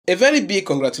A very big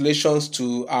congratulations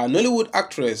to our Nollywood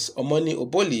actress Omoni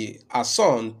Oboli, her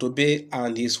son Tobe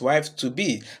and his wife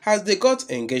to-be as they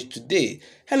got engaged today.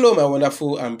 Hello my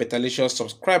wonderful and betterlicious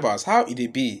subscribers, how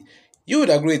it be? You would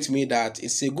agree with me that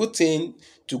it's a good thing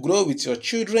to grow with your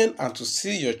children and to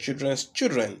see your children's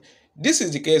children. This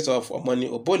is the case of Omoni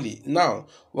Oboli. Now,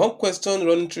 one question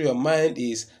running through your mind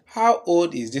is, how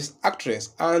old is this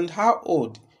actress and how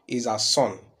old is her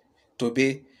son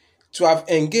Tobe to have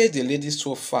engaged the lady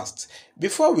so fast?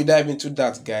 Before we dive into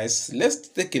that, guys, let's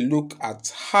take a look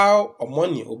at how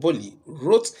Omoni Oboli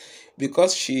wrote,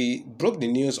 because she broke the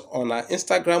news on her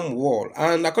Instagram wall,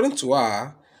 and according to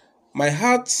her, my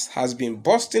heart has been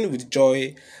bursting with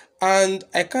joy and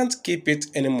I can't keep it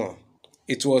anymore.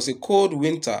 It was a cold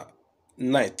winter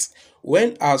night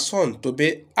when our son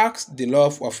Tobe asked the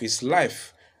love of his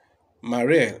life,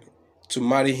 Mariel, to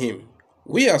marry him.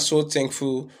 We are so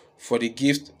thankful for the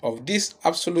gift of this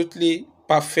absolutely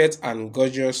perfect and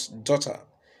gorgeous daughter.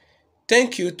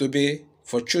 Thank you, Tobe,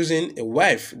 for choosing a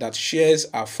wife that shares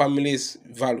our family's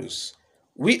values.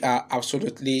 We are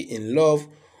absolutely in love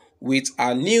with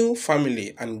our new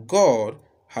family and God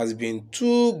has been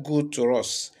too good to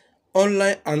us.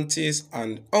 Online aunties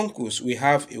and uncles, we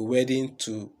have a wedding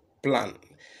to plan.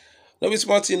 No be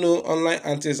smart, online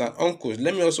aunties and uncles.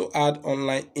 Let me also add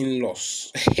online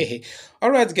in-laws.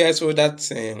 Alright guys, so that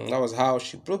was how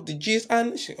she broke the gist,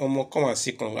 and she come and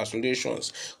see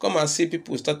congratulations. Come and see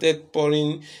people started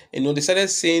pouring, they started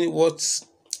saying what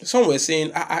some were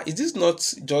saying, is this not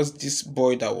just this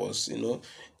boy that was,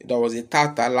 that was a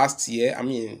tata last year? I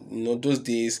mean, those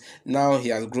days, now he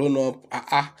has grown up.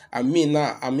 I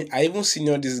even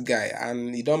senior this guy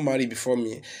and he don't marry before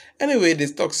me. Anyway, the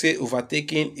talk say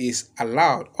overtaking is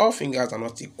allowed. All fingers are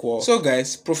not equal. So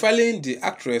guys, profiling the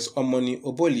actress Omoni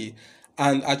Oboli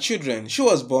and her children. She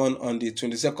was born on the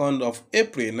 22nd of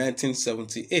April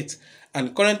 1978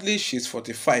 and currently she's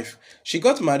 45. She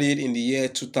got married in the year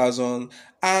 2000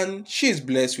 and she is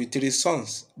blessed with 3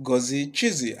 sons, Gozi,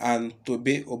 Chizi and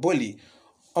Tobe Oboli.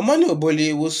 Omoni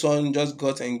Oboli, whose son just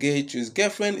got engaged to his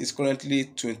girlfriend, is currently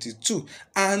 22,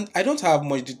 and I don't have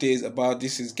much details about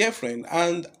his girlfriend,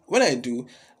 and when I do,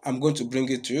 I'm going to bring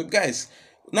it to you guys.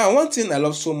 Now, one thing I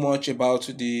love so much about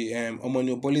the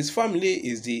Omoni Oboli's family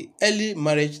is the early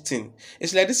marriage thing.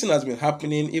 It's like this thing has been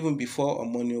happening even before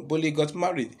Omoni Oboli got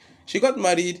married. She got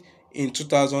married in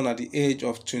 2000 at the age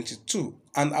of 22,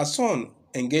 and her son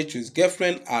engaged to his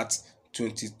girlfriend at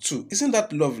 22. Isn't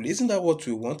that lovely? Isn't that what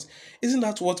we want? Isn't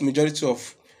that what majority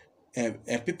of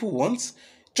people want?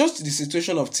 Just the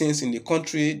situation of things in the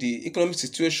country, the economic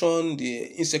situation,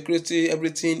 the insecurity,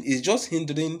 everything is just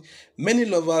hindering many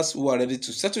lovers who are ready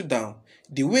to settle down.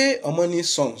 The way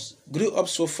Omoni's sons grew up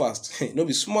so fast, no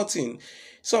be small thing.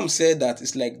 Some say that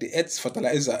it's like the earth's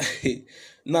fertilizer.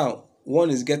 Now, one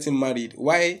is getting married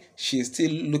while she is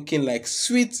still looking like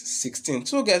sweet 16.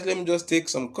 So guys, let me just take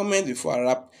some comments before I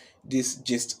wrap this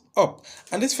gist up.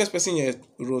 And this first person here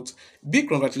wrote, big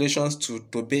congratulations to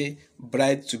Tobe,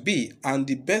 bride to be, and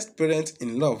the best parent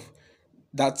in love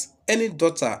that any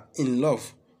daughter in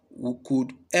love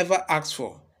could ever ask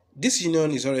for. This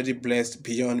union is already blessed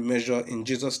beyond measure in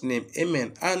Jesus' name,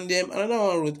 amen. And another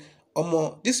one wrote,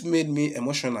 Omo, this made me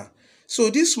emotional. So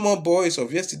these small boys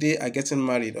of yesterday are getting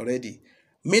married already,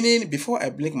 meaning before I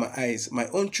blink my eyes, my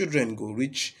own children go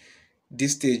reach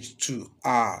this stage too.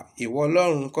 Ìwọ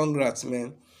Ọlọ́run, congrats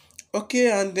man.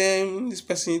 Okay, and then this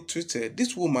person tweeted,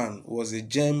 this woman was a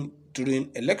gem during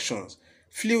elections,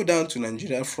 flew down to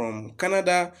Nigeria from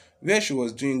Canada where she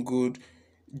was doing good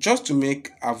just to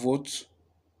make her vote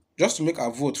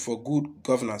for good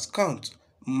governance count,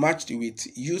 matched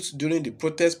with youth during the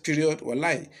protest period.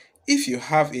 Walai, if you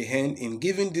have a hand in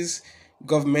giving this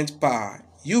government power,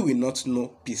 you will not know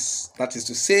peace. That is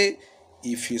to say,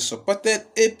 if you supported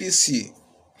APC,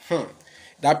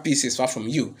 that peace is far from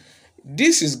you.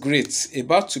 This is great.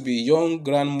 About to be young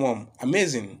grandmom.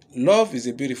 Amazing. Love is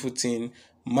a beautiful thing.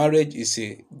 Marriage is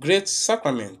a great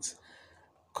sacrament.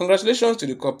 Congratulations to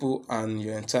the couple and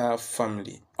your entire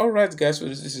family. Alright guys, so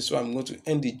this is where I'm going to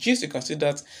end the gist. You can see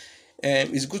that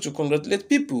it's good to congratulate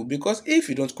people, because if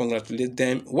you don't congratulate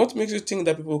them, what makes you think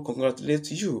that people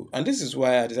congratulate you? And this is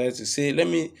why I decided to say, let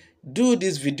me do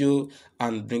this video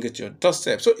and bring it to your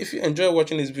doorstep. So if you enjoy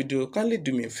watching this video, kindly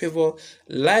do me a favor,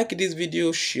 like this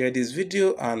video, share this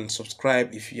video, and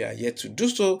subscribe if you are yet to do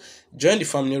so. Join the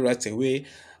family right away.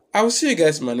 I will see you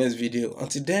guys in my next video.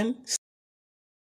 Until then,